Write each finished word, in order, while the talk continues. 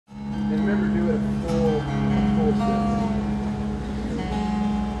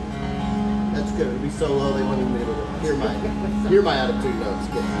so low they wouldn't even be able to hear my out of tune notes.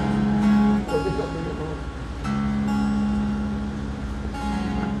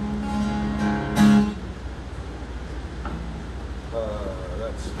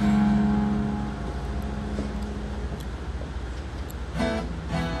 That's.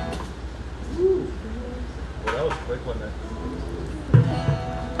 Woo. Well, that was quick, wasn't it?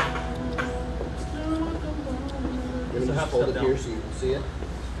 You're gonna just hold it here so you can see it.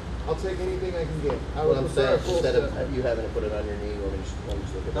 I'll take anything I can get. What I'm saying is instead of you having to put it on your knee, let me just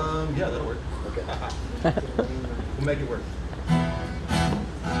look at it. Yeah, that'll work. Okay. We'll make it work.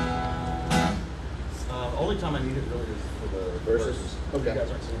 Only time I need it really is for the Verses? Okay. You guys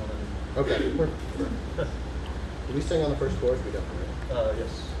aren't singing on it. Okay. Do we sing on the first chorus? We don't. Right?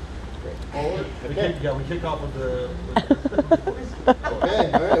 Yes. Great. We kick off with the.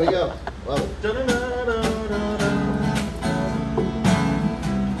 Okay. All right. We go. Love it.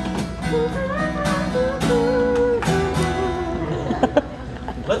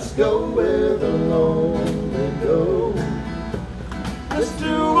 Let's go where the lonely go. Let's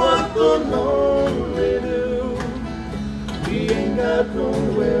do what the lonely do. We ain't got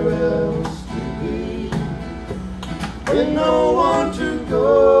nowhere else to be, and no one to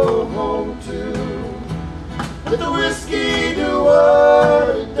go home to. Let the whiskey do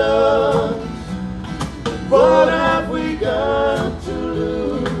what it does. What have we got to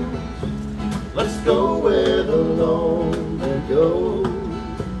lose? Let's go where the lonely go,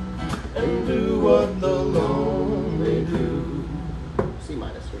 and do what the lonely do. C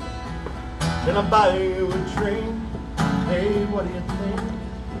minus. Can I buy you a drink? Hey, what do you think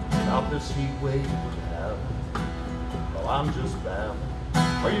about this heat wave we have? Well, I'm just babbling.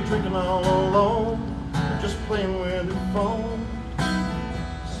 Are you drinking all alone, or just playing with your phone?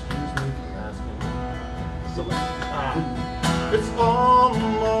 Excuse me for asking. So, it's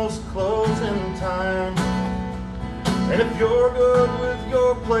almost closing time, and if you're good with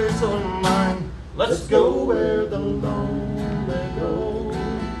your place or mine, let's go where the lonely go.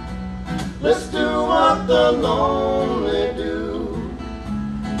 Let's do what the lonely do.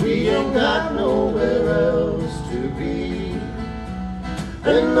 We ain't got nowhere else to be,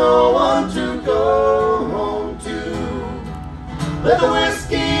 and no one to go home to. Let the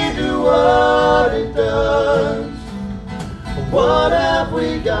whiskey do what it does. What have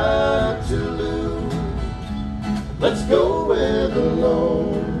we got to lose? Let's go where the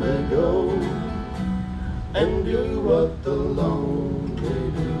lonely go, and do what the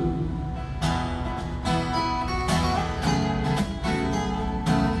lonely do.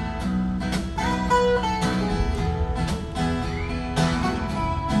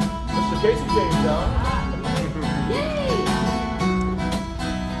 Mr. Casey James, y'all. Yay!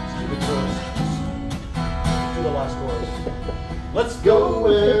 Let's do the chorus. Do the last chorus. Let's go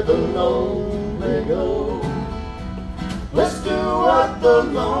where the lonely go. Let's do what the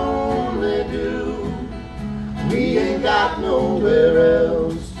lonely do. We ain't got nowhere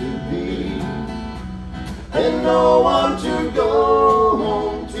else to be, and no one to go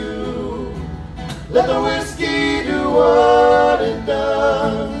home to. Let the whiskey do what it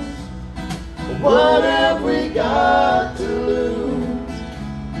does. What have we got to lose?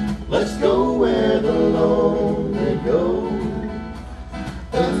 Let's go where the lonely go,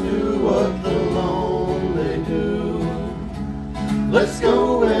 and do what the lonely do. Let's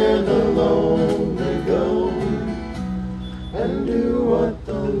go where the lonely go, and do what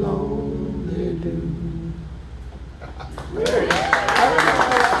the lonely do.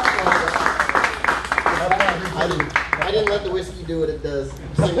 I didn't let the whiskey do what it does.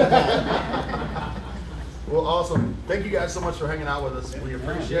 Well, awesome. Thank you guys so much for hanging out with us. We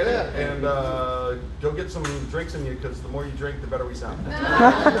appreciate it. And go get some drinks in you, because the more you drink, the better we sound.